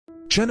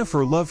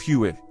Jennifer Love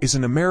Hewitt is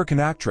an American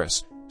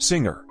actress,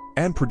 singer,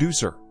 and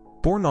producer,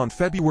 born on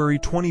February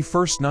 21,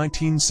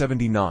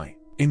 1979.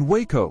 In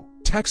Waco,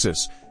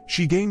 Texas,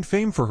 she gained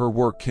fame for her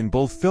work in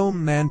both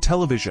film and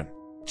television.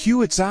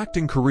 Hewitt's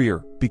acting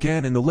career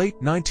began in the late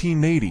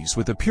 1980s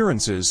with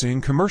appearances in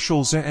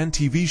commercials and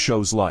TV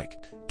shows like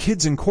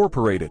Kids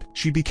Incorporated.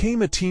 She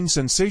became a teen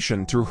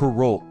sensation through her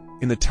role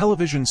in the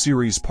television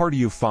series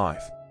Party of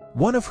Five.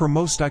 One of her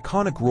most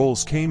iconic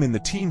roles came in the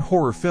teen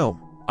horror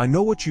film I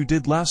Know What You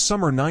Did Last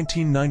Summer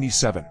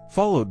 1997,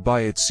 followed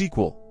by its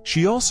sequel.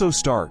 She also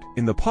starred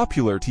in the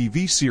popular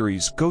TV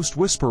series Ghost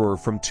Whisperer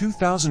from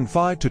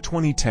 2005 to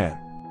 2010.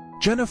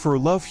 Jennifer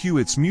Love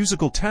Hewitt's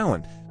musical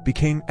talent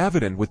became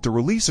evident with the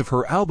release of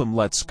her album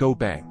Let's Go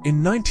Bang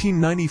in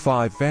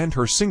 1995 and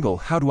her single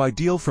How Do I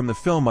Deal from the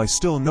film I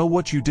Still Know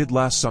What You Did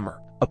Last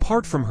Summer.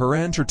 Apart from her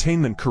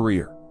entertainment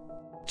career,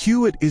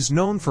 Hewitt is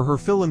known for her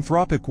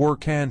philanthropic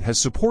work and has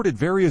supported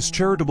various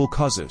charitable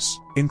causes,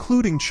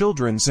 including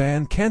children's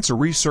and cancer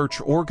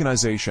research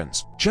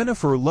organizations.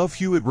 Jennifer Love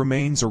Hewitt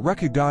remains a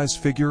recognized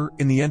figure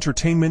in the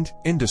entertainment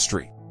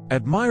industry,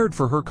 admired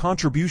for her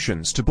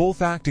contributions to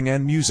both acting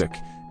and music,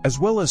 as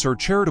well as her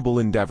charitable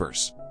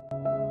endeavors.